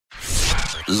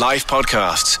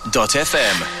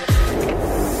Livepodcasts.fm.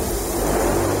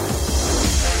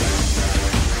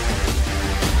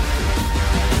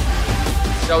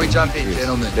 Shall we jump in,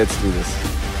 gentlemen? Let's do this.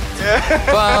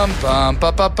 Bum bum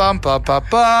ba ba bum ba ba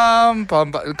bum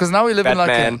bum. Because now we live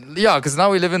Batman. because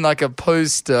now we live in like a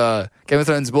post Game of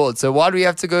Thrones world. So why do we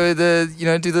have to go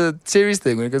do the series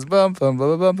thing when it goes bum bum ba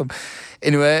ba bum bum?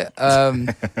 Anyway,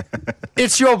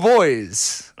 it's your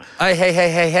boys.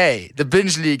 Hey! The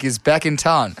binge league is back in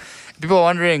town. People are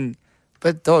wondering,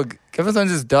 but dog, Game of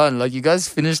Thrones is done. Like, you guys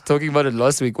finished talking about it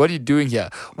last week. What are you doing here?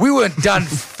 We weren't done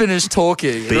finished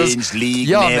talking. Binge league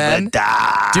never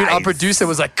dies. Dude, our producer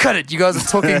was like, cut it. You guys are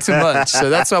talking too much.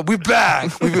 So that's why we're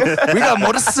back. We got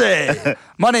more to say.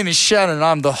 My name is Shannon.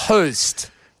 I'm the host.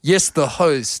 Yes, the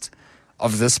host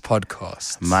of this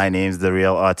podcast. My name's the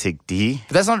real Arctic D.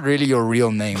 But that's not really your real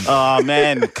name. Oh,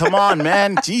 man. Come on,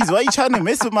 man. Jeez, why are you trying to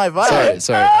mess with my vibe?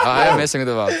 Sorry. I am messing with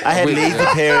the vibe. I had lazy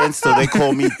parents, so they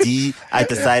call me D. I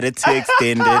decided to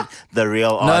extend it, the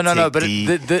real Arctic No, but D.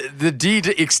 the D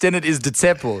extended is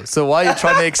Ditepo. So why are you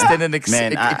trying to extend an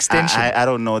Man, extension? I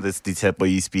don't know this Ditepo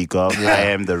you speak of. I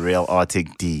am the real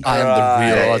Arctic D. I am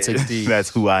the real Arctic D.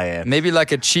 That's who I am. Maybe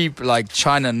like a cheap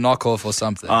China knockoff or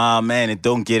something. Man, it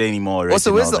don't get any more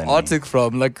Also, where's the original than me. Arctic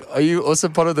from? Like, are you also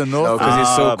part of the North? No, because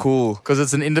he's so cool. Because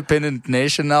it's an independent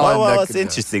nation now. Well, and it's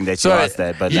interesting that you Sorry, asked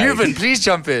that. But Euban, please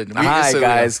jump in. Hi,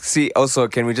 guys. See, also,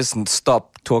 can we just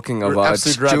stop talking about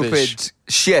absolute rubbish. stupid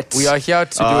shit? We are here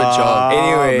to do a job.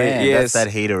 Anyway, man, yes, that's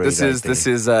that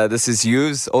haterade this is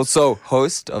Hughes, also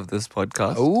host of this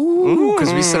podcast. Ooh,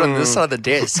 because we sit on this side of the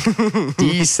desk.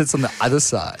 D sits on the other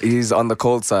side. He's on the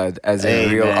cold side, as Hey, a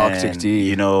real man, Arctic D.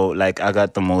 You know, like I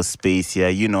got the most space here.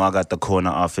 You know, I got the corner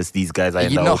office. These guys are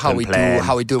in You the know open plan.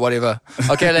 how we do whatever.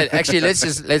 Okay, let's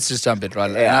just jump in,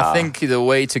 right? And I think the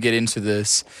way to get into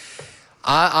this,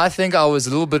 I think I was a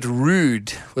little bit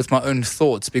rude with my own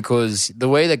thoughts because the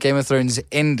way that Game of Thrones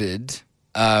ended,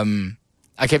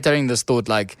 I kept having this thought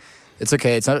like, it's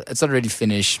okay, it's not really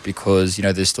finished because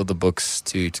there's still the books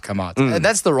to come out, and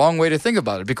that's the wrong way to think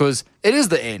about it because it is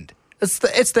the end. It's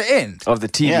the end of the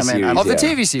TV Yeah, man, series. of the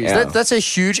TV series. Yeah. That's a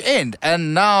huge end.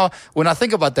 And now, when I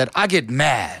think about that, I get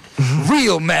mad.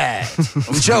 Real mad.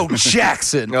 Joe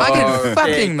Jackson. I get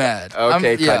fucking mad.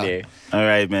 Okay, Kanye. All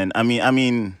right, man. I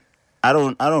mean, I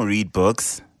don't read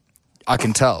books. I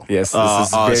can tell. Yes, this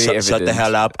is very evident. Shut the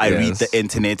hell up. I read Yes. the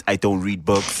internet. I don't read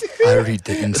books. I read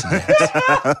the internet.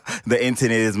 The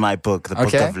internet is my book, the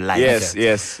book Okay. of life.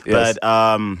 Yes. But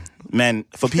man,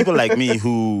 for people like me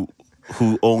who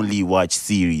only watch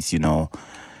series,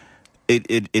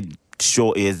 it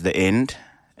sure is the end.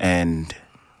 And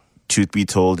truth be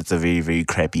told, it's a very, very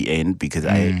crappy end because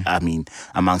I mean,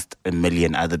 amongst a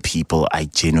million other people, I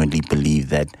genuinely believe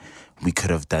that we could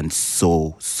have done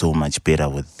so much better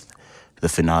with the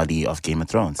finale of Game of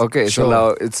Thrones. Okay, Sure. so now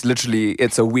it's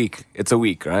a week. It's a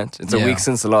week, right? It's a Yeah. week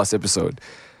since the last episode.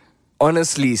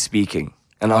 Honestly speaking,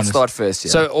 and I'll start first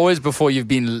here. So always before you've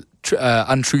been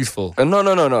untruthful. No,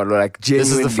 like genuinely.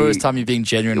 This is the first time you're being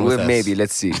genuine with Well, us. maybe,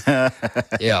 let's see.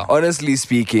 Yeah. Honestly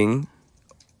speaking,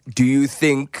 do you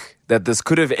think that this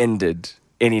could have ended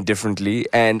any differently?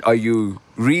 And are you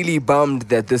really bummed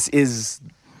that this is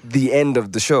the end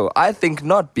of the show? I think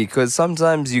not, because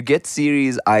sometimes you get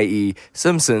series, i.e.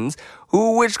 Simpsons,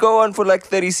 which go on for like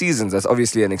 30 seasons. That's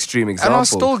obviously an extreme example. And are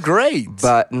still great.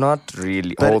 But not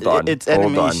really. But Hold on. it's hold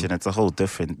animation. on. It's a whole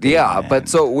different thing. Yeah, man. but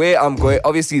so where I'm going,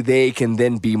 obviously they can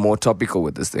then be more topical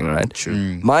with this thing, right?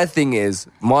 True. My thing is,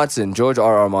 George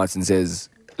R.R. Martin says,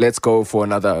 let's go for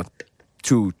another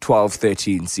 12,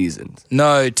 13 seasons.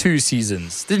 No, 2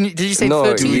 seasons. Did you say No,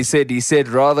 13? he said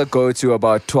rather go to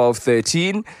about 12,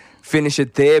 13, finish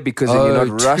it there because then you're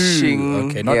not 2. rushing.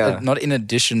 Okay, yeah. not in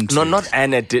addition to. No, not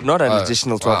an additional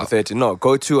 12 wow. or 13. No,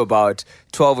 go to about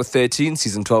 12 or 13,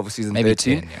 season 12 or season Maybe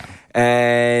 13. 10, yeah.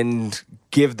 And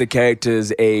give the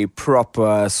characters a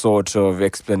proper sort of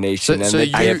explanation. So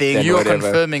and you're whatever.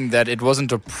 confirming that it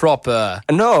wasn't a proper.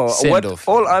 No, send-off.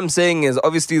 all I'm saying is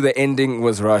obviously the ending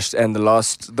was rushed and the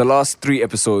last 3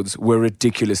 episodes were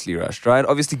ridiculously rushed, right?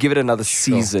 Obviously give it another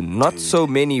season. Not so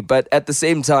many, but at the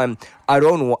same time,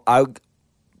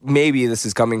 maybe this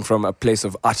is coming from a place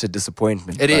of utter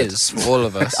disappointment. It but is for all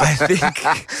of us. I think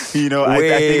I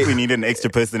think we need an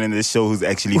extra person in this show who's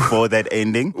actually for that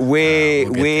ending.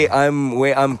 where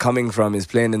I'm coming from is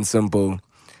plain and simple.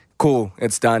 cool,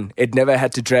 it's done. It never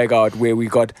had to drag out where we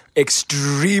got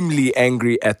extremely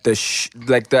angry at the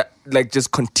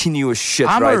just continuous shit.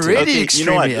 I'm right? already Okay, you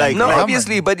know what, extremely like- angry. No, I'm-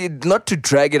 obviously, but not to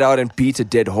drag it out and beat a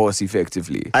dead horse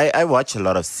effectively. I watch a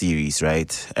lot of series,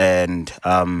 right? And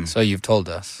So you've told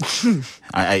us,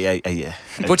 yeah.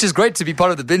 which is great to be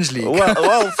part of the binge league.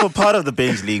 Well, for part of the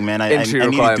binge league, man, I Entry need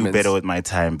to do requirements. better with my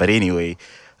time. But anyway,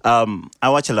 I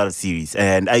watch a lot of series,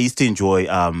 and I used to enjoy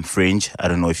Fringe. I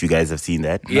don't know if you guys have seen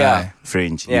that. Yeah.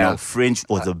 Fringe. Yeah. You know, Fringe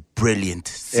was a brilliant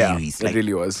series. Yeah, it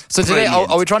really was. So today, are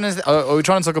we brilliant.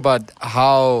 trying to talk about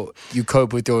how you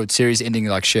cope with your series ending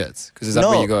like shit? Because is that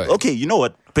where you go? Okay, you know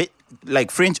what? But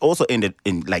like Fringe also ended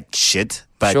in like shit.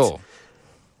 But Sure.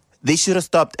 they should have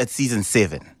stopped at season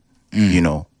 7. You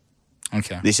know,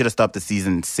 Okay. they should have stopped at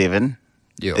season 7.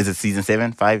 Yeah. Is it season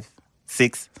 7, 5,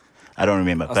 6? I don't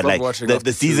remember. But stopped like watching the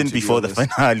after season 2, to be before the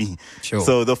honest. finale. Sure.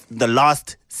 So the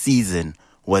last season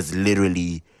was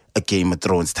literally a Game of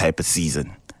Thrones type of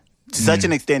season. To such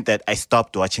an extent that I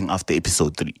stopped watching after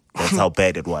episode 3. That's how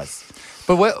bad it was.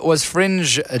 But was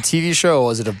Fringe a TV show or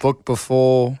was it a book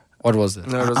before? What was it?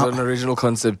 No, it was an original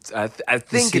concept. I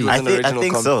think it was I an think- I original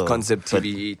think so, concept but-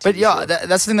 TV. But yeah, show.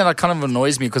 that's the thing that kind of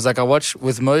annoys me because like I watch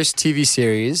with most TV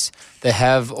series, they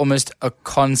have almost a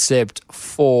concept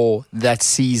for that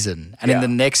season, and in Yeah. the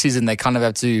next season they kind of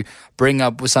have to bring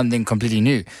up with something completely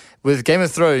new. With Game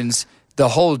of Thrones, the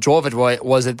whole draw of it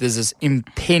was that there's this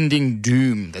impending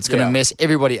doom that's going to Yeah. mess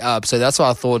everybody up. So that's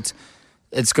why I thought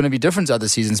it's going to be different to other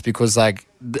seasons because I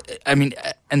mean,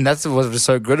 and that's what was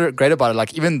so great about it.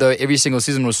 Like even though every single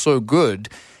season was so good,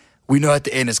 we know at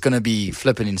the end it's going to be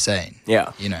flipping insane.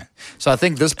 Yeah. You know. So I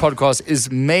think this podcast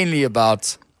is mainly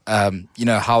about,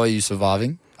 how are you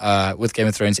surviving with Game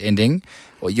of Thrones ending?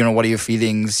 Or, what are your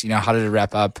feelings? How did it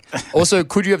wrap up? Also,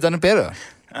 could you have done it better?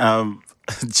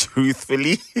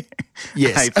 Truthfully,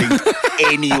 Yes. I think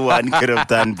anyone could have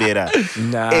done better.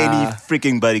 Nah. Any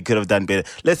freaking buddy could have done better.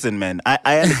 Listen, man,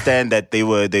 I understand that they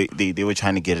were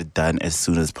trying to get it done as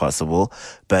soon as possible,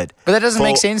 but But that doesn't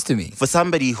make sense to me. For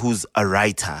somebody who's a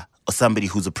writer or somebody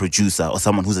who's a producer or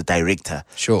someone who's a director,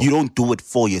 Sure. you don't do it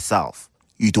for yourself.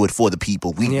 You do it for the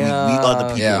people. We are the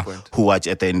people Yeah. who watch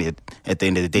at the end of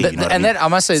the day. You know what And I mean? that I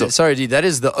must say, sorry, D, that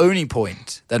is the only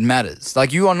point that matters.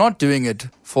 Like you are not doing it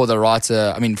for the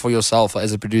writer. I mean, for yourself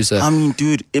as a producer. I mean,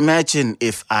 dude, imagine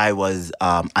if I was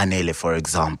Anele, for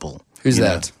example. Who's You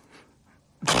know, that?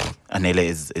 Anele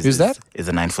is Who's that? Is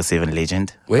a 947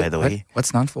 legend, Wait, by the what? way.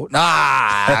 What's 9-4? Nah,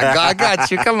 I got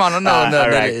you. Come on, no, All that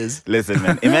right. is. Listen,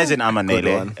 man. Imagine I'm one.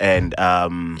 Anele,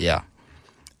 and Yeah.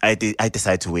 I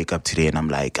decide to wake up today, and I'm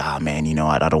like, man, you know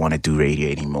what? I don't want to do radio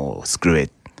anymore. Screw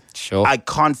it. Sure. I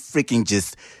can't freaking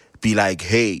just be like,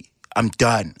 hey, I'm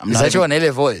done. I'm Is not that your even-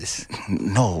 Anele voice?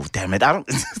 No, damn it. I don't.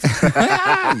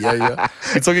 yeah.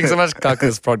 You're talking so much cock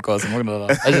this podcast. I'm not gonna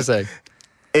lie. I just say.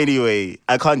 Anyway,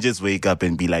 I can't just wake up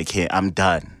and be like, hey, I'm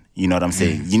done. You know what I'm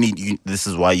saying? This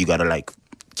is why you gotta like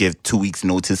give 2 weeks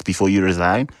notice before you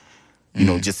resign. You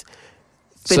know, just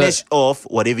finish off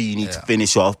whatever you need to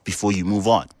finish off before you move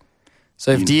on.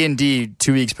 So if D&D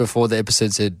 2 weeks before the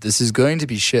episode said this is going to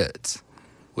be shit,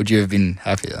 would you have been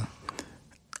happier?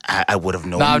 I would have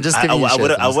known. No, I'm just giving you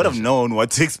shit I for would have this known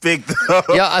what to expect. Though.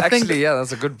 Yeah, I think Actually, yeah,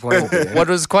 that's a good point. what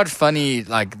was quite funny,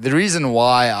 like the reason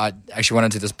why I actually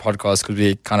wanted to do this podcast because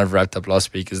we kind of wrapped up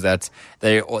last week is that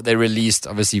they released,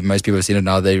 obviously most people have seen it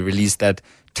now, they released that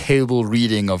table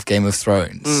reading of Game of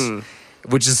Thrones,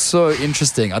 which is so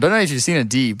interesting. I don't know if you've seen it,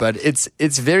 D, but it's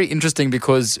very interesting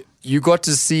because you got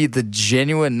to see the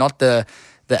genuine, not the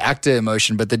actor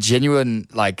emotion, but the genuine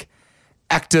like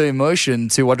actor emotion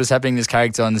to what was happening in this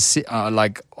character in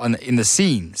the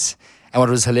scenes. And what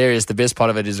was hilarious, the best part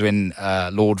of it is when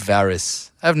Lord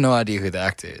Varys, I have no idea who the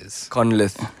actor is.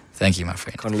 Conleth. Thank you, my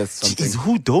friend. Conleth something. Jeez,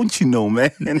 who don't you know,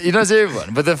 man? He knows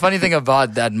everyone. But the funny thing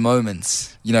about that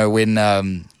moment, when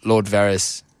Lord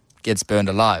Varys gets burned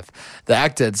alive, the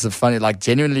actor, it's a funny, like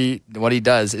genuinely what he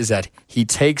does is that he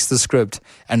takes the script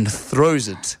and throws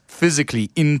it physically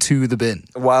into the bin.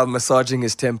 While massaging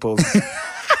his temples.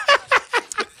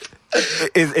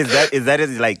 Is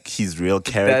that like his real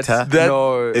character?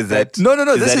 No. Is that No,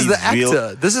 is this that is the his real-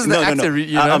 actor. This is the No, actor, No.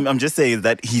 you know? I'm just saying, is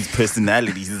that his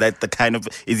personality? Is that the kind of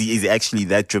is he actually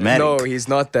that dramatic? No, he's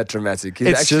not that dramatic. He's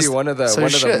It's actually just one of the so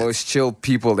shit. most chill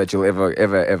people that you'll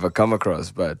ever come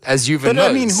across. But As you've But knows,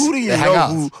 I mean, who do you they hang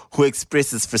out. know who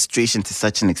expresses frustration to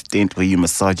such an extent where you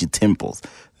massage your temples?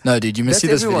 No, dude, you must that's see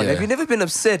this everyone. video. Have you never been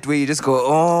upset where you just go,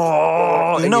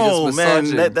 oh, and you No, just man,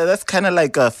 massage it? that's kind of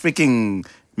like a freaking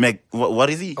what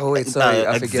is he? Oh, wait, sorry,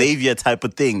 I forget. Xavier type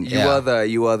of thing. Yeah.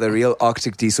 You are the real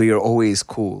Arctic D, so you're always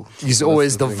cool. He's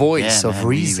always the voice of man,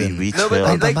 reason. we No,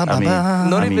 but chill. like,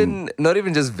 I mean, not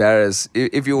even just Varys.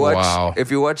 If you watch, Wow.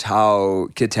 if you watch how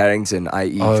Kit Harington,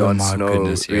 i.e. Oh Jon my Snow,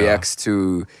 goodness, yeah. reacts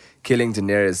to killing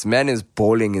Daenerys, man is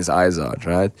bawling his eyes out,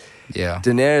 right? Yeah.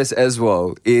 Daenerys as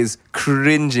well is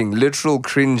cringing, literal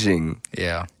cringing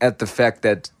Yeah. at the fact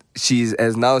that she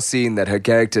has now seen that her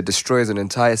character destroys an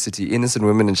entire city, innocent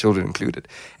women and children included,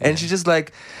 and she's just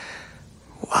like,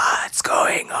 what's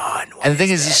going on? And the thing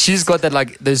is, she's got that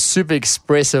like those super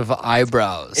expressive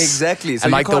eyebrows. Exactly. So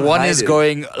and you like the can't one hide is it.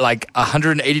 going like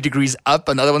 180 degrees up,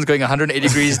 another one's going 180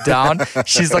 degrees down.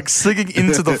 She's like sinking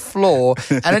into the floor,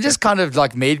 and it just kind of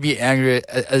like made me angry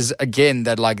as again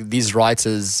that like these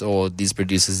writers or these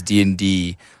producers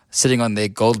D&D sitting on their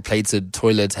gold-plated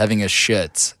toilets having a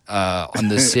shit on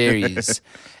the series.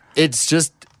 It's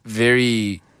just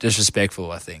very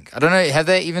disrespectful, I think. I don't know, have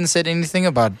they even said anything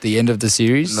about the end of the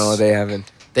series? No, they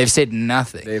haven't. They've said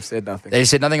nothing. They've said nothing. They've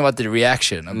said nothing about the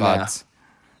reaction about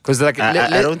because like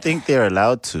I don't think they're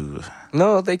allowed to.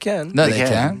 No, they can. no they they can.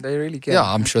 can. They really can. Yeah,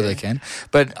 I'm sure they can.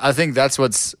 But I think that's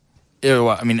what's.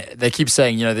 I mean, they keep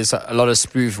saying, there's a lot of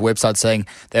spoof websites saying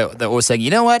they're always saying,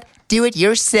 you know what, do it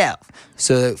yourself.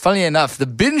 So, funnily enough, the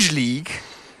Binge League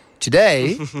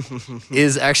today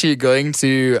is actually going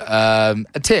to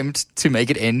attempt to make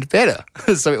it end better.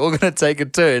 So, we're all going to take a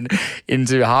turn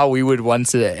into how we would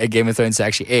want a Game of Thrones to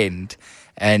actually end.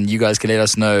 And you guys can let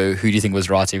us know who do you think was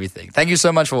right, everything. Thank you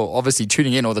so much for obviously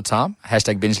tuning in all the time. #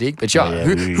 Binge League. But Yeah, we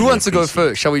who really wants to go appreciate it.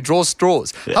 first? Shall we draw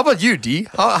straws? How about you, D?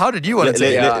 How did you want to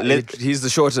take it? Yeah, he's the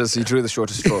shortest. He drew the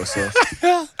shortest straw. So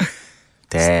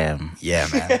Damn. Yeah,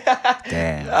 man.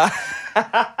 Damn. All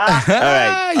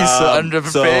right. You're so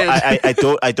So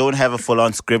underprepared. I don't have a full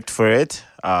on script for it.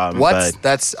 What?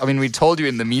 But We told you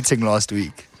in the meeting last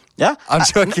week. yeah. I'm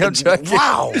joking.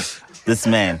 Wow. This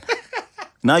man.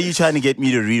 Now you're trying to get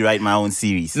me to rewrite my own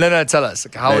series. No, tell us.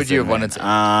 How would you have Listen,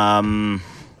 wanted to?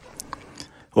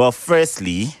 Well,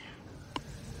 firstly,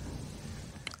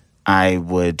 I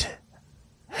would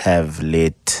have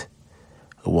let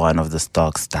one of the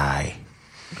Starks die.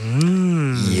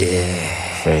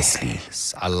 Yeah. Firstly,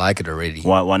 I like it already.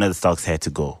 one of the Starks had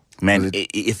to go. Man,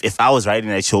 if I was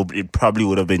writing that show, it probably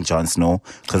would have been Jon Snow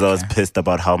because I was pissed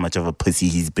about how much of a pussy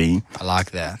he's been. I like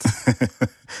that.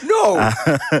 no.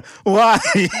 Why?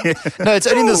 No, it's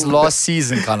only this last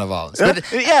season kind of ours. But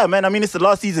Yeah, man. I mean, it's the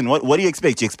last season. What do you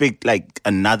expect? You expect like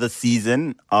another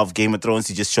season of Game of Thrones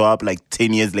to just show up like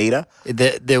 10 years later?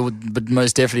 there would, but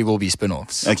most definitely will be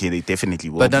spin-offs. Okay, they definitely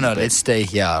will. But be, no, let's stay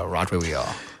here, right where we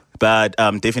are. But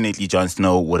definitely Jon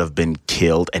Snow would have been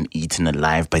killed and eaten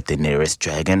alive by Daenerys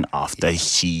Dragon after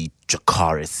she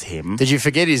Dracarys him. Did you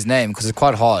forget his name? Because it's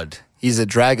quite hard. He's a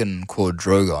dragon called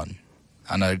Drogon.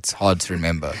 I know it's hard to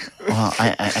remember. Well,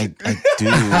 I do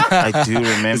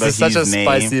remember This is his such a name.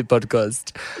 spicy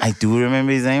podcast. I do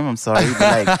remember his name. I'm sorry,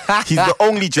 but like he's the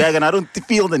only dragon. I don't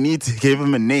feel the need to give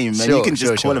him a name, man. Sure, You can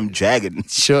just sure, call him Dragon.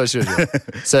 Sure. So,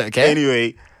 okay.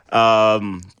 Anyway,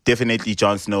 definitely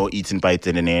Jon Snow eaten by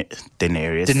Daenerys.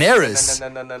 Daenerys.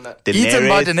 No. Eaten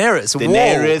by Daenerys. Whoa.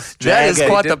 Daenerys That is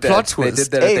Dragon. quite They the did plot that. twist. They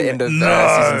did that at the end of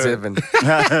season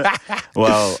 7.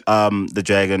 Well, the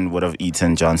dragon would have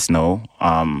eaten Jon Snow.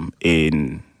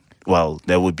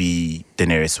 That would be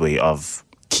Daenerys' way of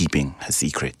keeping her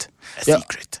secret.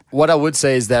 Secret. What I would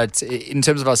say is that in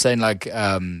terms of us saying like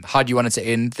how do you want it to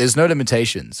end, there's no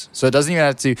limitations. So it doesn't even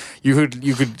have to. You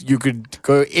could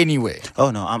go anywhere.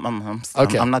 Oh no,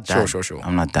 Okay. I'm not done. Sure.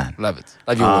 I'm not done. Love it.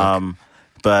 Love your work.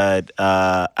 But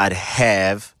I'd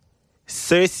have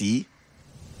Cersei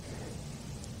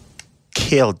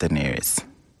kill Daenerys.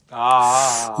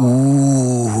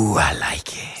 Ooh, I like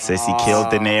it. Cersei killed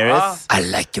Daenerys. I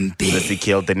like him big. Cersei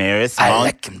killed Daenerys. I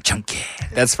like him chunky.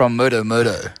 That's from Moto.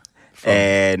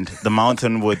 And the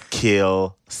mountain would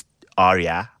kill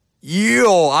Arya.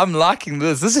 Yo, I'm liking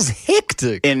this. This is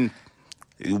hectic. The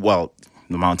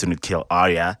mountain would kill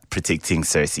Arya, protecting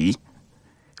Cersei.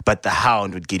 But the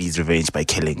Hound would get his revenge by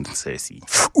killing Cersei.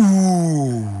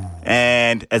 Ooh.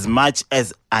 And as much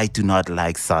as I do not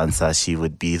like Sansa, she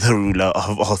would be the ruler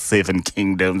of all 7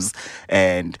 kingdoms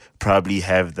and probably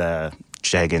have the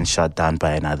dragon shot down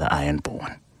by another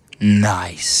Ironborn.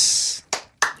 Nice.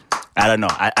 I don't know.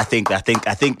 I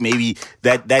think maybe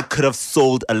that could have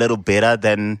sold a little better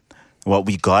than what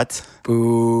we got.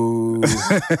 Boo.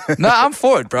 No, I'm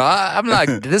for it, bro. I'm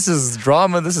like, this is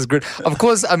drama. This is good. Of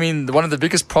course, I mean, one of the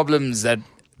biggest problems that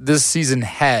this season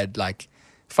had, like,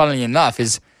 funnily enough,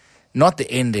 is not the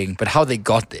ending, but how they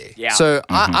got there. Yeah. So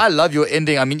I love your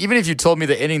ending. I mean, even if you told me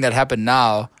the ending that happened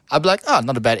now, I'd be like, oh,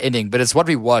 not a bad ending, but it's what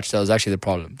we watched that was actually the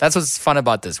problem. That's what's fun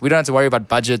about this. We don't have to worry about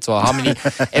budgets or how many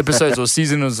episodes or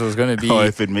seasons it was going to be. Or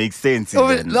if it makes sense.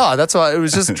 No, that's why it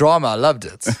was just drama. I loved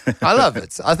it. I love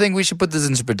it. I think we should put this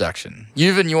into production.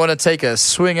 Yuvan, you want to take a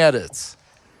swing at it?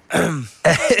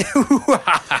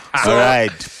 All right,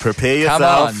 prepare yourself.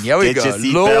 Come on, here we Get go. your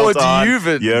seatbelt Lord on.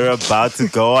 Yuvan. You're about to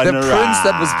go on The a prince ride.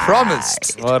 that was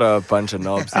promised. What a bunch of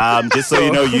knobs. Just so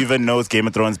you know, Yuvan knows Game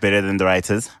of Thrones better than the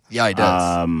writers. Yeah, he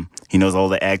does. He knows all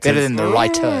the actors. Better than the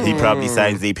writer. He probably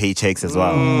signs their paychecks as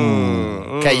well.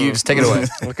 Okay, Yves, take it away.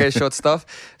 Okay, short stuff.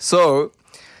 So,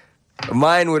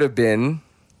 mine would have been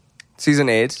season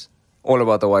 8, all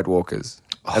about the White Walkers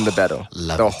and the battle.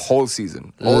 love the it. whole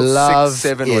season. All Love 6,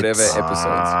 7, it. whatever episodes.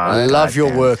 I love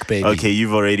your work, baby. Okay,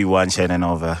 you've already won Shannon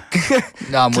over.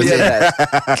 No, I'm with Clear you.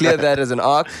 that. Clear that as an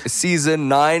arc. Season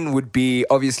 9 would be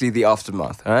obviously the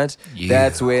aftermath, right? Yeah.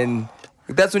 That's when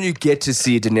you get to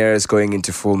see Daenerys going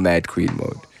into full Mad Queen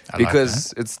mode. I like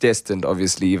Because it's destined,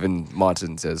 obviously, even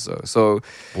Martin says so. So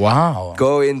Wow.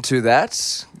 go into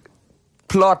that,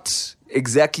 plot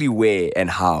exactly where and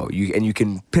how, you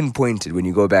can pinpoint it when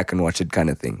you go back and watch it, kind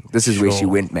of thing. This is where she Sure.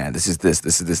 went, man. This is this.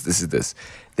 This is this. This is this.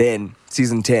 Then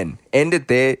season 10, end it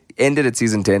there. Ended at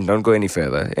season 10. Don't go any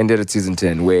further. Ended at season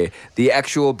 10, where the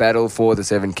actual battle for the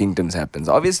Seven Kingdoms happens.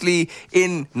 Obviously,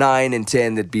 in 9 and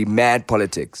 10, there'd be mad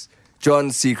politics.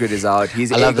 John's secret is out.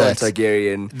 He's I love Aegon that.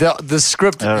 Targaryen. The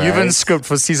script, All right. Yuvan's script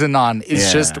for season 9 is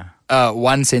Yeah. just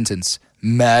one sentence.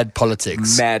 Mad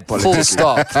politics. Mad Full politicking.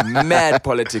 stop. Mad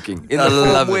politicking. In I the form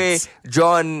love where it.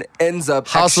 John ends up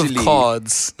House actually, of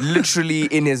Cards. literally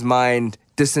in his mind,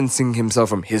 distancing himself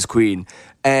from his queen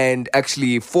and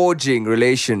actually forging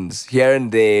relations here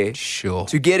and there Sure.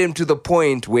 to get him to the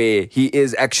point where he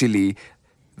is actually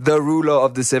the ruler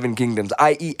of the Seven Kingdoms,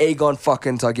 i.e. Aegon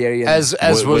fucking Targaryen. As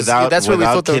was without, that's where we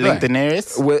without thought they were killing going.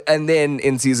 Daenerys. And then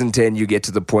in season 10, you get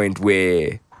to the point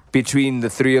where between the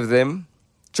three of them,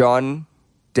 John,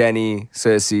 Dany,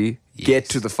 Cersei, get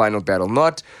to the final battle.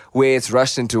 Not where it's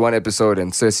rushed into one episode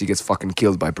and Cersei gets fucking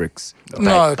killed by bricks.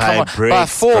 No, By come on. By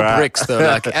bricks, 4 bruh. bricks, though.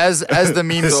 Like as the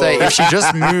memes say, if she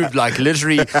just moved like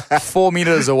literally 4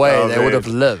 meters away, Oh, they man. would have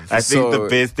lived. I think So- the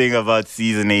best thing about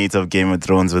season 8 of Game of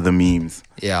Thrones were the memes.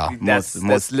 Yeah. Most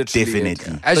literally it.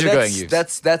 definitely. As But you're that's- going,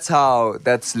 Yves.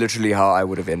 that's literally how I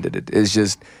would have ended it. It's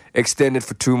just extended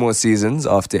for 2 more seasons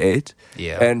after 8.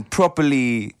 Yeah. And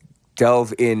properly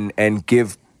delve in and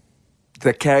give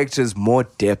the characters more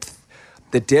depth.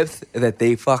 The depth that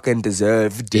they fucking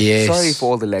deserved. Yes. Sorry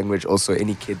for all the language. Also,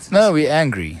 any kids. No, we're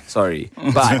angry. Sorry,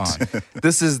 but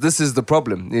this is the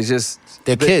problem. It's just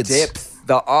They're the kids. depth,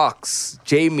 the arcs,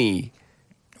 Jamie.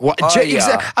 What?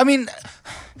 yeah. I mean,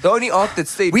 The only arc that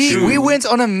stayed we true. went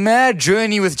on a mad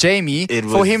journey with Jamie It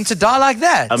for was- him to die like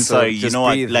that. I'm So sorry, you just know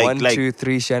what? breathe. Like, 1, like 2,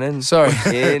 3, Shannon. Sorry.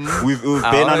 In. we've been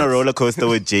on a out. roller coaster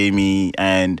with Jamie,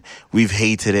 and we've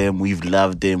hated him, we've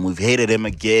loved him, we've hated him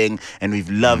again, and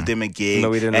we've loved him again. No,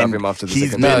 we didn't and love him after the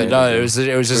he's second been- No, it was just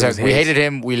It was like we hate. hated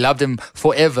him, we loved him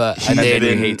forever, and He's then been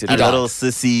been hated. a he died. little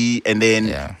sissy, and then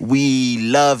Yeah. we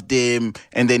loved him,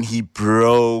 and then he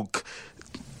broke.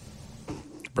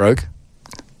 Broke.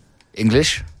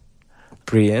 English.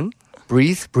 Brienne.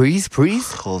 Breathe.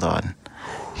 Hold on,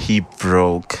 he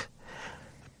broke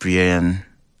Brienne.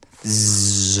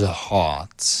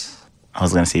 Heart. I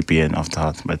was gonna say Brienne off the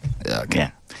heart, but Yeah, okay. yeah.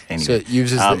 Anyway. So,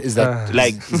 Yves, is that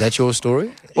like is that your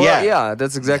story? Well, Yeah. yeah,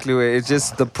 that's exactly where it's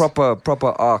just the proper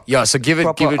arc. Yeah. So give it.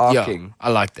 Proper Yeah. arcing. I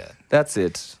like that. That's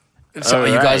it. So are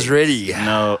you guys ready?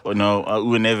 No, we're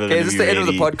never. Okay, gonna this is be the end of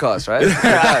the ready. podcast, right?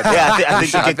 Yeah, I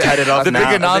think you can cut it off The now. big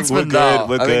I think announcement we're good. now.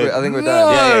 We're I good. think we're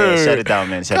No. done. Yeah, shut it down,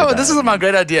 man. Shut Come it on, down. this is my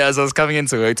great idea. As I was coming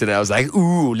into work today, I was like,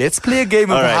 "Ooh, let's play a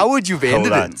game of All right. how would you have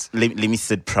ended Hold on. it?" Let me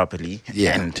sit properly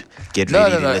Yeah. and get No,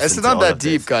 ready no, to no. listen It's to not all that of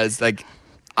deep, this. guys. Like,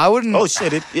 I wouldn't. Oh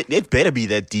shit! It better be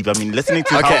that deep. I mean, listening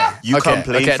to Okay. how you okay,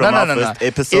 complained okay. from no, our no, no, first no.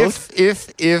 episode.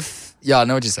 If yeah, I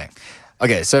know what you're saying.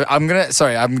 Okay, so I'm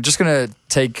just gonna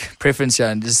take preference here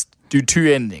and just do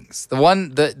 2 endings. The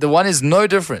one is no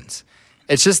different.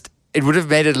 It's just it would have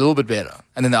made it a little bit better,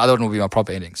 and then the other one will be my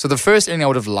proper ending. So the first ending I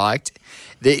would have liked.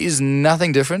 There is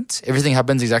nothing different. Everything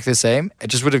happens exactly the same. It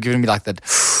just would have given me like that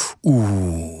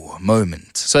ooh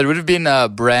moment. So it would have been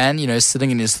Bran,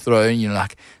 sitting in his throne,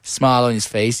 like smile on his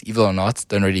face, evil or not,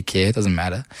 don't really care, it doesn't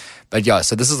matter. But yeah,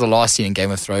 so this is the last scene in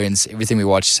Game of Thrones. Everything we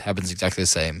watch happens exactly the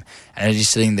same. And as he's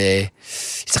sitting there,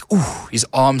 he's like, ooh, his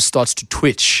arm starts to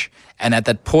twitch. And at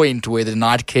that point where the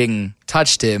Night King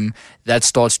touched him, that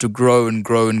starts to grow and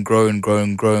grow and grow and grow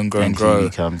and grow and grow and and grow. he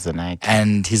becomes the night.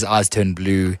 And his eyes turn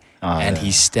blue. Oh, and yeah.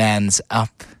 he stands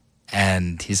up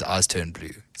and his eyes turn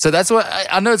blue. So that's what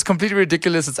I know. It's completely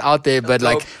ridiculous. It's out there, but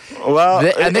like, Well,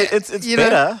 and it's you know,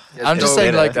 better. I'm just dope.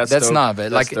 saying, like, That's that's dope. not it.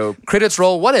 That's Like, dope. credits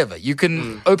roll, whatever. You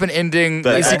can open ending.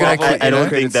 But at least you're I gonna, don't you know?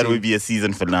 think that would be a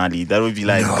season finale. That would be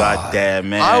like, God damn,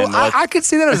 man. I could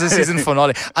see that as a season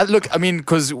finale. Look, I mean,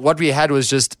 because what we had was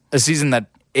just a season that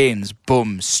ends,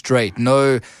 boom, straight.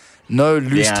 No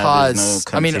loose Yeah, ties.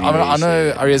 there's no I mean, I know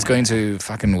continuation. Arya's going to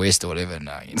fucking West or whatever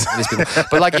now. You know, these people.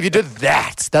 But like, if you did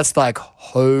that, that's like,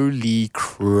 holy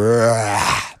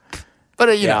crap.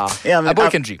 But you know, Yeah, I mean, a boy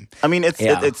can dream. I mean,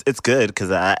 Yeah. it's good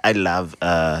because I love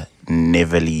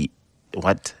Neverly.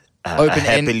 What? Open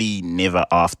end- Happily Never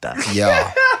After.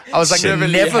 Yeah. I was like, Never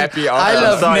never. happy I after.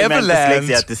 love Sorry, man, Neverland.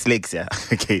 dyslexia.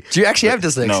 Okay. Do you actually have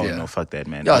dyslexia? No, fuck that,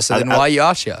 man. Yeah, so then why are you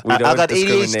out here? We I don't got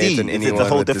discriminate on ADHD. It's anyone a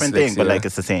whole with different thing, but dyslexia. like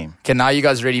it's the same. Okay, now you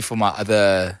guys ready for my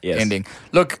other Yes. ending?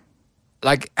 Look,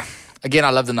 like, again,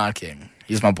 I love the Night King.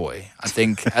 He's my boy. I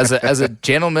think as a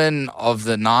gentleman of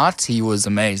the night, he was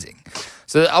amazing.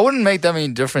 So I wouldn't make that many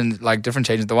different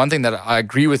changes. The one thing that I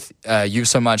agree with you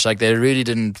so much, like they really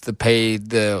didn't pay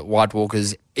the White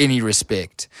Walkers any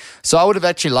respect. So I would have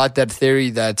actually liked that theory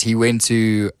that he went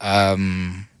to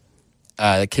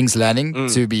King's Landing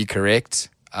to be correct.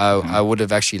 I would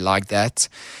have actually liked that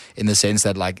in the sense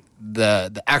that like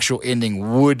the actual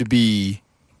ending would be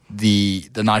the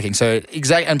Night King. So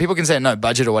and people can say no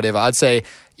budget or whatever. I'd say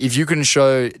if you can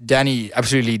show Danny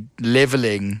absolutely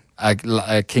leveling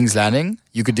King's Landing,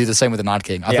 you could do the same with the Night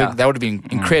King. I think that would have been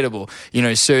incredible. You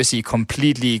know, Cersei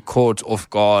completely caught off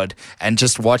guard and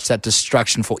just watch that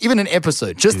destruction for even an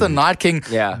episode. Just the Night King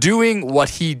doing what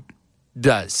he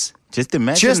does. Just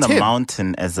imagine Just the him.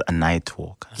 mountain as a night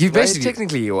walker. He Well, basically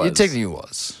technically he was. He technically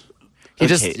was. He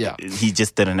He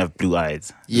just didn't have blue eyes.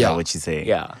 Is Yeah. that what you say?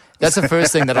 Yeah. That's the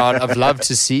first thing that I've loved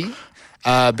to see.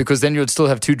 Because then you would still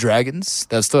have two dragons.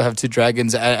 They'll still have two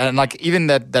dragons, and like even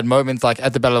that moment, like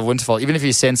at the Battle of Winterfell, even if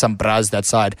you send some bras that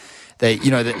side, they, you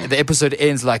know, the episode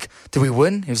ends like, did we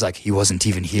win? He was like, he wasn't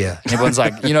even here. And everyone's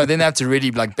like, you know, then they have to really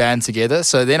like band together.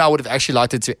 So then I would have actually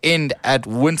liked it to end at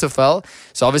Winterfell.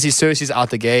 So obviously Cersei's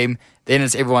out the game. Then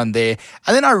it's everyone there.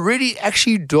 And then I really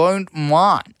actually don't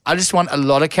mind. I just want a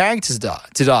lot of characters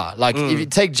to die. Like, if you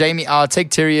take Jaime out, take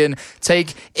Tyrion,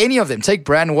 take any of them, take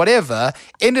Bran, whatever,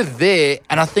 end it there.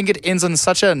 And I think it ends on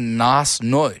such a nice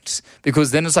note. Because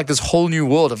then it's like this whole new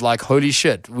world of like, holy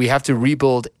shit, we have to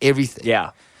rebuild everything.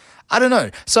 Yeah. I don't know.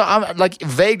 So I'm like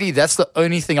vaguely, that's the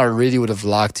only thing I really would have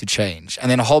liked to change.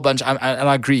 And then a whole bunch, and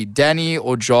I agree, Danny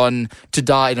or Jon to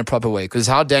die in a proper way. Because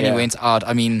how Danny went out,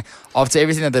 I mean, after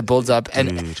everything that they built up.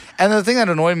 And the thing that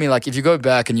annoyed me, like if you go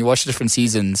back and you watch the different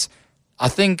seasons, I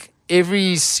think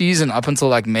every season up until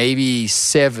like maybe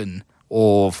 7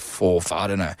 or 4, I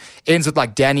don't know, ends with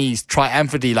like Danny's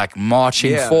triumphantly like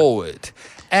marching forward.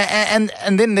 And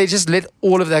then they just let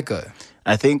all of that go.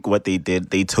 I think what they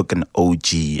did, they took an OG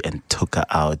and took her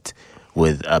out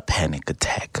with a panic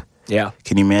attack. Yeah.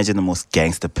 Can you imagine the most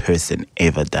gangster person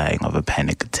ever dying of a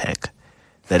panic attack?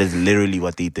 That is literally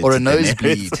what they did. Or to a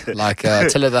nosebleed, Daenerys. like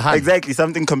Tiller the Hun. Exactly,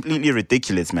 something completely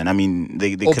ridiculous, man. I mean,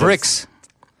 they Or could've- bricks.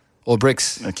 Or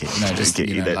bricks. Okay, No, just, okay,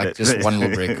 you know, that- like that- just one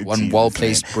little brick. One Jesus,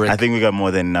 well-placed man. brick. I think we got more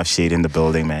than enough shade in the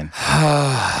building, man.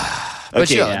 But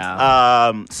Okay.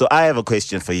 yeah. So I have a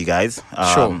question for you guys.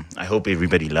 Sure. I hope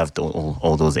everybody loved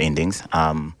all those endings.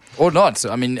 Or not.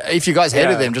 I mean, if you guys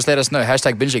hated them, just let us know.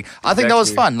 Hashtag binging. I think that was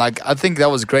Exactly. fun. Like, I think that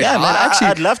was great. Yeah, man. I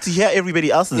I'd love to hear everybody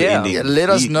else's ending. Yeah, let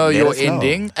us know Let your us know.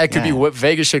 ending. It could be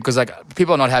Vegas shit because like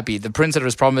people are not happy. The prince that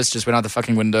was promised just went out the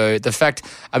fucking window. The fact,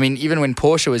 I mean, even when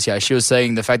Portia was here, she was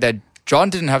saying the fact that Jon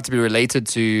didn't have to be related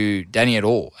to Danny at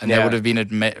all, and that would have been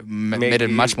made it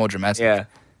much more dramatic. Yeah.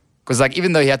 Because like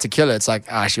even though he had to kill her, it's like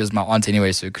she was my aunt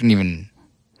anyway, so it couldn't even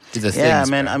do the things. Yeah,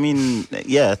 man. bro. I mean,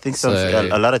 I think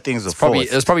a lot of things were Probably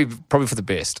forced. it was probably for the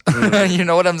best. You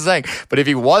know what I'm saying? But if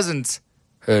he wasn't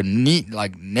her neat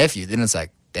like nephew, then it's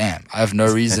like, damn, I have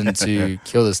no reason to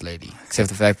kill this lady except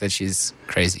the fact that she's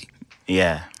crazy.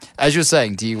 Yeah. As you're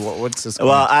saying, what's this?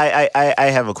 Well, I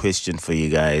have a question for you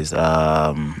guys.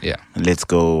 Yeah. Let's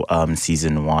go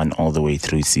season 1 all the way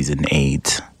through season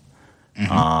 8.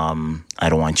 I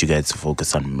don't want you guys to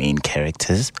focus on main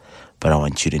characters, but I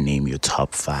want you to name your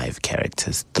top 5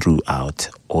 characters throughout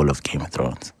all of Game of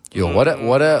Thrones. Yo, what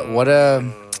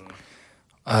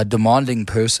a demanding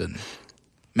person,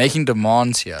 making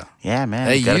demands here. Yeah, man.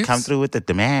 Hey, you gotta you- come through with the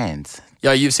demands.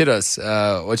 Yeah, you've said us.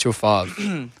 What's your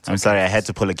 5? I'm sorry, I had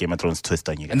to pull a Game of Thrones twist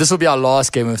on you guys. And this will be our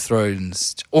last Game of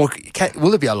Thrones. Or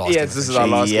will it be our last? Game Yes, of this is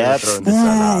Thrones? our last Game of Yep. Thrones.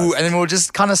 Ooh, and then we'll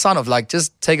just kind of sign off, like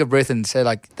just take a breath and say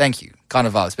like thank you, kind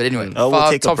of vibes. But anyway, Oh, we'll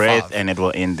take a top breath 5. and it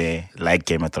will end there, like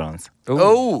Game of Thrones.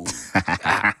 Oh,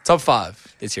 top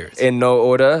 5. Let's hear it. In no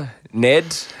order,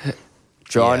 Ned,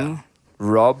 John,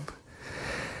 Rob,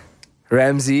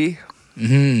 Ramsey,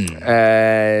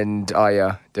 and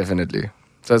Aya, definitely.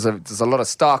 So there's a lot of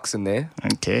Starks in there.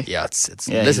 Okay. Yeah, it's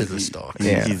Yeah, this is he- the Stark.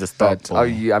 Yeah. He's a Stark But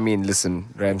boy. I mean, listen,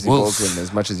 Ramsey Wolf. Bolton,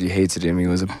 as much as you hated him, he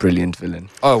was a brilliant villain.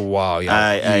 Oh wow, yeah.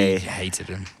 I hated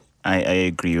him. I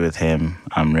agree with him.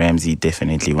 Ramsey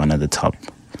definitely one of the top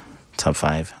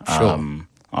 5. Sure.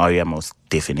 Arya most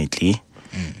definitely.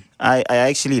 I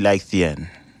actually like Theon.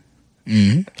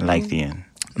 I like Theon.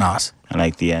 Nice. I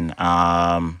like Theon.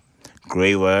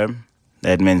 Grey Worm.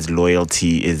 That man's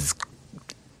loyalty is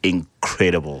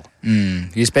incredible.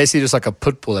 He's basically just like a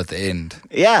pit bull at the end.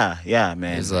 Yeah,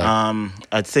 man. He's like-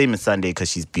 I'd say Miss Sunday because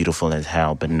she's beautiful as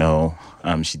hell, but no,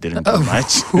 she didn't do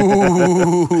much.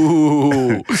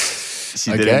 Ooh.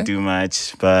 She Okay. didn't do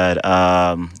much. But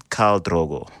Khal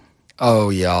Drogo.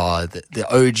 Oh yeah, the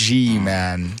OG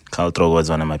man. Khal Drogo was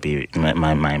one of my favorite.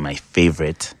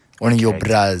 One of your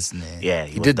bras, ne? Yeah,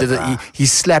 he he was did. the He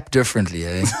slapped differently,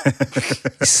 eh?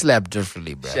 He slapped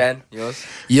differently, bro. Shan, yours?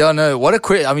 Yeah, no. What a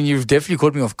quick. I mean, you've definitely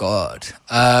caught me off guard.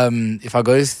 If I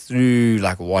go through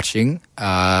like watching,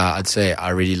 I'd say I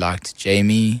really liked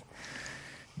Jaime,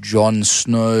 Jon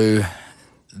Snow,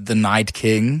 the Night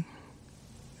King.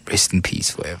 Rest in peace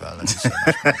forever. Love you so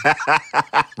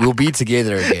much. We'll be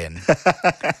together again.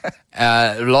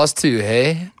 Last two,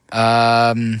 hey.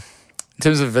 In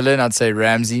terms of villain, I'd say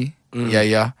Ramsey.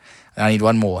 Yeah. And I need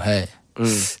one more, hey.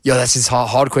 Yeah, that's just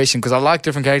hard question because I like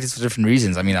different characters for different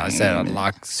reasons. I mean, I said I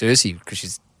like Cersei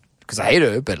because I hate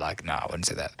her, but like, no, I wouldn't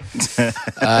say that.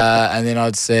 And then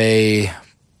I'd say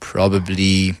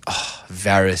probably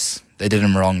Varys. They did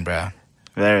him wrong, bro.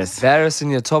 Varys in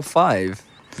your top 5?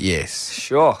 Yes.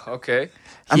 Sure, okay.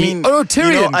 I mean, oh no,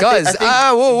 Tyrion, you know, I guys. think-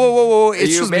 Whoa.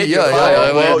 It's You just me. made Yeah, your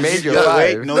five. yeah. You made your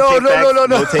five. No, No, take back, no.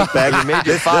 no take back. You made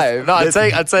your 5. No, I'd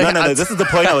say. No. This is the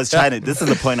point I was trying to. This is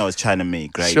the point I was trying to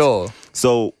make, right? Sure.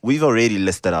 So we've already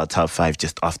listed our top 5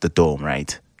 just off the dome,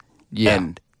 right? Yeah.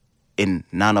 And in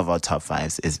none of our top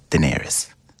 5s is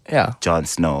Daenerys, Yeah. Jon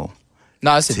Snow.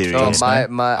 No, I said Tyrion. Jon Oh,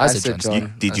 Snow. I said Jon John.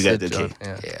 Snow. Did you I get said okay? John,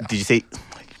 yeah. Yeah. Did you say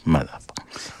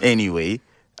motherfucker? Anyway,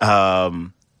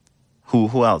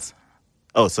 who else?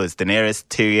 Oh, so it's Daenerys,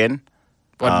 Tyrion.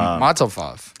 What, my top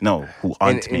 5. No, who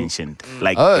aren't in- mentioned.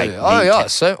 Like, Oh, like yeah.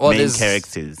 So, well, main there's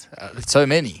characters. So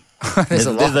many. There's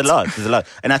a lot.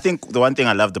 And I think the one thing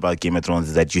I loved about Game of Thrones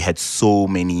is that you had so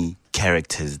many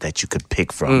characters that you could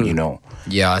pick from, you know.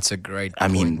 Yeah, it's a great. I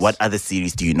mean, point. what other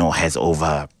series do you know has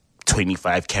over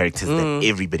 25 characters that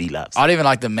everybody loves? I don't even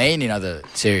like the main in other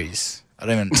series. I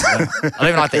don't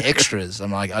even like the extras.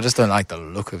 I just don't like the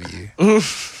look of you.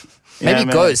 Maybe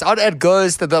man. Ghost. I'd add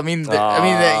Ghost.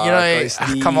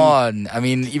 Ghosty. Come on. I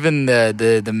mean, even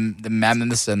the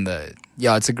mammoths and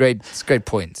it's a great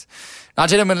point. Now,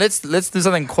 gentlemen, let's do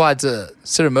something quite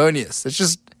ceremonious. Let's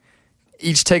just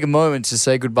each take a moment to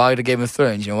say goodbye to Game of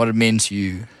Thrones. You know what it meant to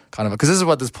you, kind of, because this is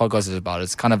what this podcast is about.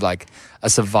 It's kind of like a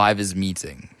survivors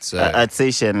meeting. So I'd say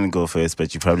Shannon go first,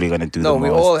 but you're probably going to do No, the we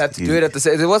most. all have to do it at the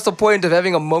same. What's the point of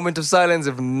having a moment of silence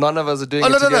if none of us are doing Oh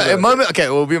it no! together? A moment. Okay,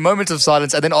 well, it'll be a moment of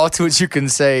silence, and then afterwards you can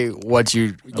say what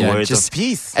you know, Words just of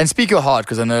peace. and speak your heart,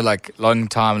 because I know, like, long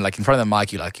time, like in front of the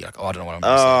mic, you're like, oh, I don't know what I'm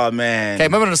going to say. Oh, man. Okay,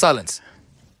 moment of silence.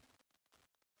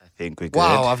 I think we're good.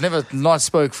 Wow, I've never not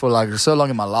spoke for like so long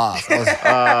in my life. I was-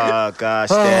 Oh, gosh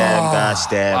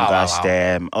Wow.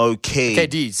 damn. Okay. okay,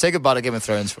 D, say goodbye to Game of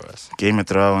Thrones for us. Game of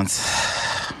Thrones.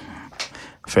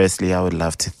 Firstly, I would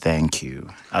love to thank you.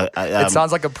 It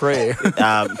sounds like a prayer.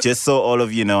 Just so all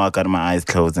of you know, I got my eyes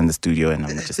closed in the studio and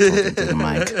I'm just talking to the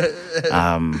mic.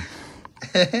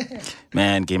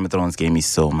 Man, Game of Thrones gave me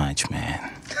so much,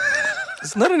 man.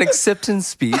 It's not an acceptance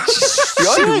speech.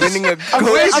 You're winning a I'm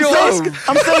gold. saying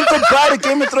goodbye to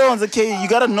Game of Thrones, okay? You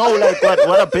gotta know like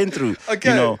what I've been through. Okay,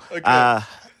 You know, okay. I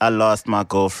lost my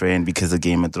girlfriend because of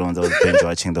Game of Thrones. I was binge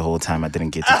watching the whole time. I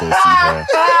didn't get to go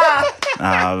see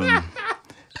her.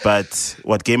 But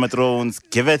what Game of Thrones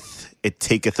giveth, it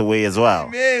taketh away as well.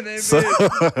 Amen. So,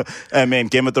 I mean,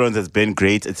 Game of Thrones has been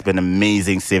great. It's been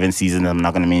amazing 7 seasons. I'm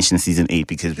not going to mention season 8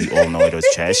 because we all know it was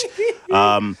trash.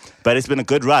 But it's been a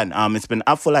good run. It's been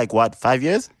up for like, what, 5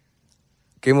 years?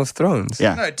 Game of Thrones.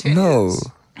 Yeah. 10 No. years.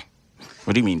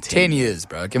 What do you mean 10 years,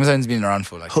 bro. Game of Thrones has been around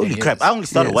for like 10 Holy years. crap. I only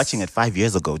started Yes. watching it 5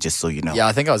 years ago, just so you know. Yeah,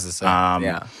 I think I was the same.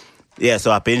 Yeah. Yeah,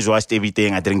 so I binge watched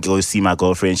everything. I didn't go see my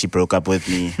girlfriend. She broke up with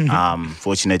me.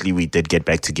 Fortunately, we did get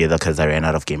back together because I ran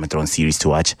out of Game of Thrones series to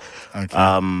watch. Okay.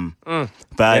 They're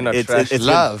But not it's trash.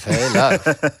 Love, hey,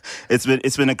 love.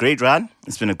 it's been a great run.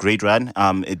 It's been a great run.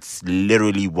 It's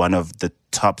literally one of the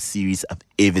top series I've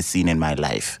ever seen in my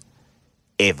life,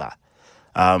 ever.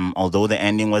 Although the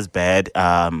ending was bad,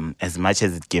 as much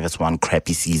as it gave us one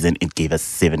crappy season, it gave us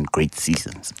 7 great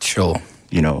seasons. Sure.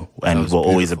 You know, and we'll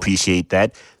always appreciate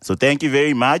that. So thank you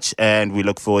very much, and we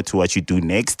look forward to what you do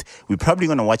next. We're probably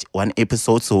going to watch one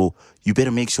episode, so you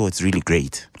better make sure it's really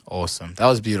great. Awesome. That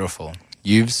was beautiful.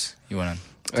 Yves, you want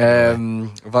to?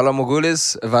 Vala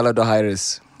Mogulis, Vala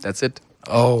Dohairis. That's it.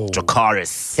 Oh.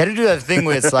 Dracarys. You had to do that thing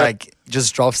where it's like,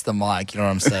 just drops the mic, you know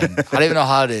what I'm saying? I don't even know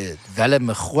how to... Vala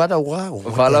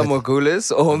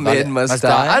Mogulis, all men must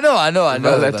die. I know.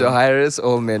 Vala Dohairis,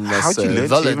 all men must How'd you serve. learn to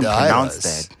Vala even Dohairis. pronounce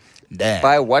that? Damn.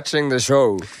 By watching the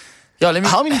show. Yo, let me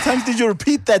How many times did you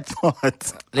repeat that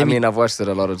thought? I've watched it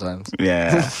a lot of times.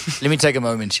 Yeah. let me take a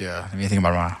moment here. Let me think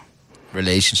about my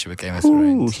relationship with Game of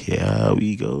Ooh, Thrones. here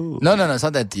we go. No, it's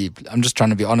not that deep. I'm just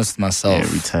trying to be honest with myself.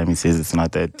 Every time he says it's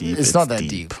not that deep, It's not that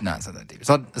deep. No, it's not that deep.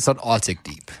 It's not Arctic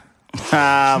deep.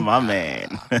 Ah, my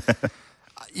man.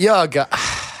 Yeah,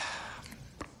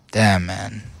 damn,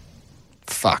 man.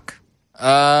 Fuck.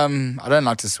 I don't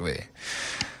like to swear.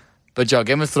 But yeah,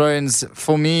 Game of Thrones,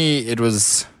 for me, it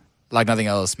was like nothing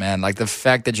else, man. Like the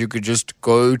fact that you could just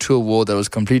go to a world that was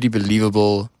completely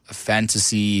believable, a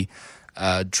fantasy,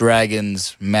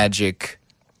 dragons, magic,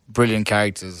 brilliant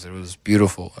characters. It was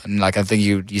beautiful. And like, I think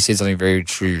you said something very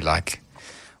true. Like,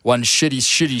 one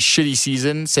shitty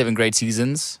season, 7 great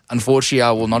seasons. Unfortunately,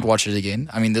 I will not watch it again.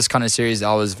 I mean, this kind of series,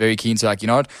 I was very keen to, like, you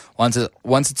know what?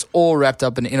 Once it's all wrapped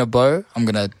up in a bow, I'm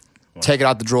going to take it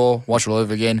out the drawer, watch it all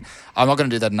over again. I'm not going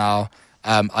to do that now.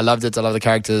 I loved it. I love the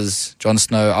characters. Jon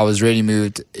Snow, I was really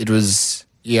moved. It was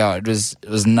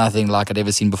nothing like I'd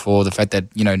ever seen before. The fact that,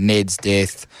 you know, Ned's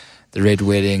death, the Red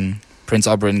Wedding, Prince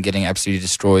Oberyn getting absolutely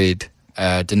destroyed,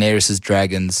 Daenerys'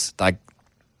 dragons, like,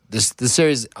 This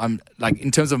series, like, in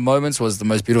terms of moments, was the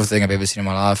most beautiful thing I've ever seen in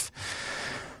my life.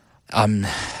 I'm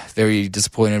very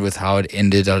disappointed with how it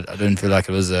ended. I didn't feel like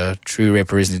it was a true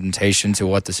representation to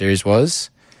what the series was.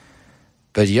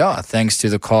 But yeah, thanks to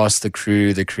the cast, the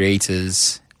crew, the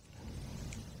creators,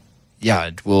 yeah,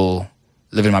 it will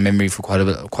live in my memory for quite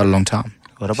a long time.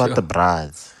 What about the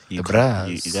bras? The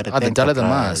bras. You gotta the thank Dala the the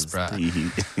Mas, bras.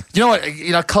 bruh. You know what?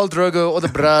 You know, Khal Drogo or the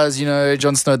Braz, you know,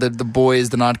 Jon Snow, the boys,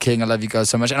 the Night King. I love you guys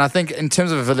so much. And I think in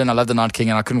terms of a villain, I love the Night King,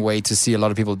 and I couldn't wait to see a lot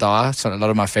of people die. So a lot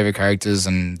of my favorite characters,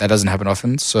 and that doesn't happen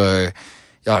often. So,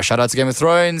 yeah, shout out to Game of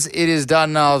Thrones. It is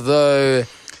done now, though.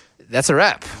 That's a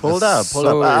wrap. Hold up.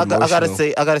 I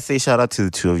gotta say, shout out to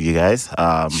the two of you guys.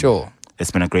 Sure.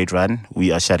 It's been a great run.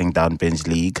 We are shutting down Binge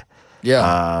League.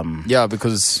 Yeah. Yeah,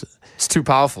 because it's too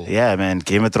powerful. Yeah, man.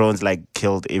 Game of Thrones like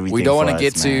killed everything. We don't want to for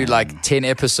get us, to man. like 10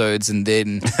 episodes and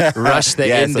then rush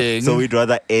the ending. So we'd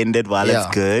rather end it while Yeah.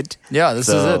 it's good. Yeah, this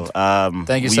is it.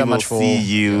 Thank you so much for- see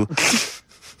you.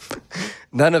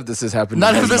 None of this has happened.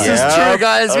 None of this is true,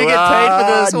 guys. We get paid for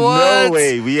this. What? No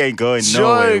way. We ain't going.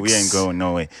 No way. We ain't going.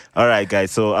 No way. All right,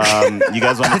 guys. So you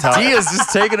guys want to tell? D is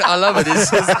just taking it. I love it.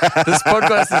 It's just, this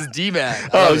podcast is D, man.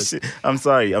 Oh shit. I'm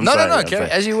sorry. I'm No, sorry. no. I'm Carry,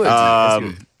 sorry. as you would. As you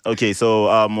would. Okay,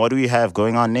 so what do we have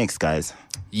going on next, guys?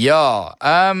 Yeah.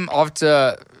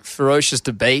 After ferocious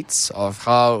debates of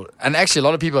how, and actually a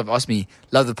lot of people have asked me,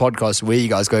 love the podcast, where are you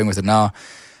guys going with it now?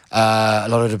 A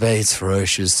lot of debates,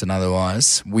 ferocious and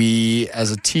otherwise. We,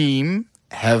 as a team,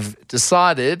 have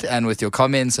decided, and with your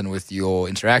comments and with your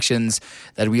interactions,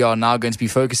 that we are now going to be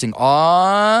focusing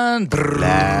on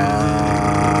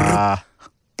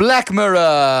Black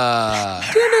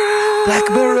Mirror. Black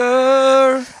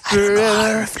Mirror.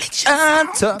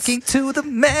 I'm talking to the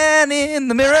man in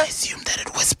the mirror. I assume that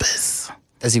it whispers.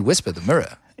 Does he whisper the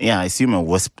mirror? Yeah, I assume a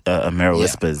mirror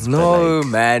whispers. but, No, like,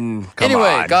 man. Come Anyway,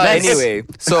 on. guys. Anyway,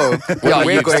 so what Yeah,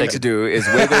 we're you going take to it. do is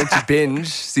we're going to binge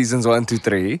seasons 1 to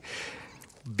 3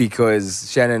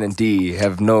 because Shannon and Dee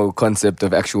have no concept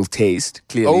of actual taste,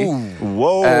 clearly. Oh,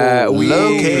 whoa.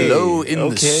 low in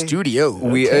the studio.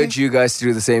 We urge you guys to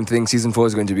do the same thing. Season 4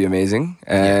 is going to be amazing.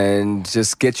 And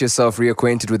just get yourself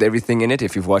reacquainted with everything in it.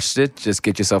 If you've watched it, just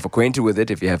get yourself acquainted with it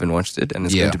if you haven't watched it. And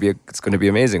it's Yeah. going to be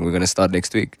amazing. We're going to start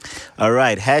next week. All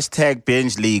right. Hashtag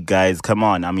Binge League, guys. Come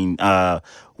on. I mean,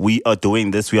 we are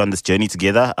doing this. We're on this journey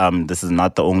together. This is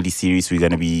not the only series we're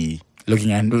going to be...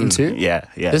 Looking into? Yeah.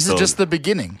 This So- is just the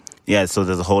beginning. Yeah, so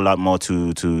there's a whole lot more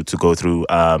to go through,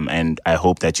 and I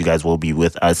hope that you guys will be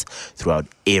with us throughout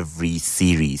every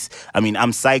series. I mean,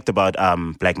 I'm psyched about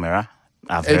Black Mirror.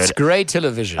 It's great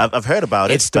television. I've heard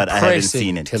about It's it, but I haven't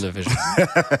seen depressing it. television.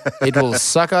 It will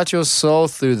suck out your soul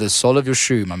through the sole of your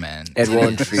shoe, my man. It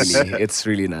won't really. It's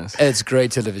really nice. It's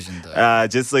great television, though.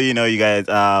 Just so you know, you guys,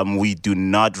 we do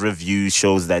not review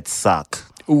shows that suck.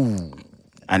 Ooh.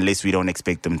 Unless we don't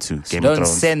expect them to. Game of Don't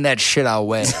Thrones. send that shit our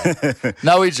way.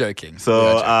 No, we're joking.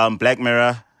 So, Black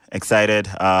Mirror, excited.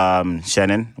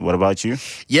 Shannon, what about you?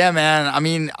 Yeah, man. I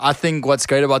mean, I think what's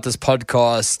great about this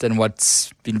podcast and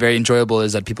what's been very enjoyable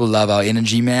is that people love our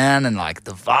energy, man, and like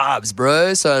the vibes,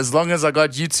 bro. So as long as I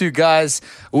got you two guys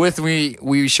with me,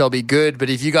 we shall be good. But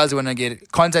if you guys want to get in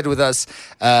contact with us,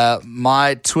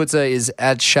 my Twitter is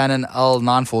at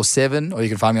ShannonL947, or you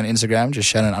can find me on Instagram,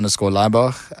 just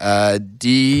Shannon_Leibach.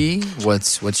 D,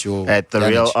 what's your At the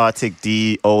damage? Real Arctic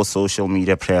D, all social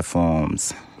media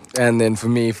platforms. And then for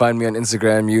me, find me on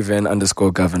Instagram,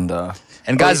 Uven_Govender.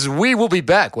 And guys, we will be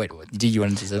back. Wait, what? Do you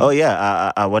want to say? Oh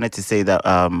yeah, I wanted to say that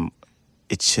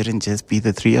it shouldn't just be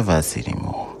the three of us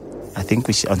anymore. I think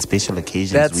we should, on special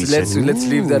occasions, Let's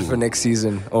leave that for next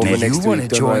season or Man, for next you want week.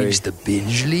 to Don't join worry. the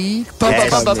binge league?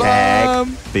 Hashtag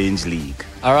Binge League.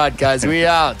 All right, guys, we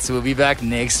out. So we'll be back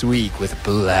next week with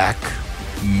Black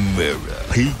Mirror.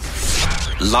 Peace.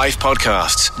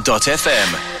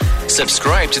 Livepodcasts.fm.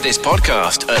 Subscribe to this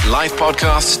podcast at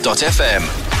livepodcasts.fm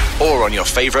or on your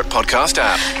favorite podcast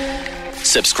app.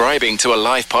 Subscribing to a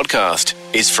live podcast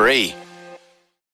is free.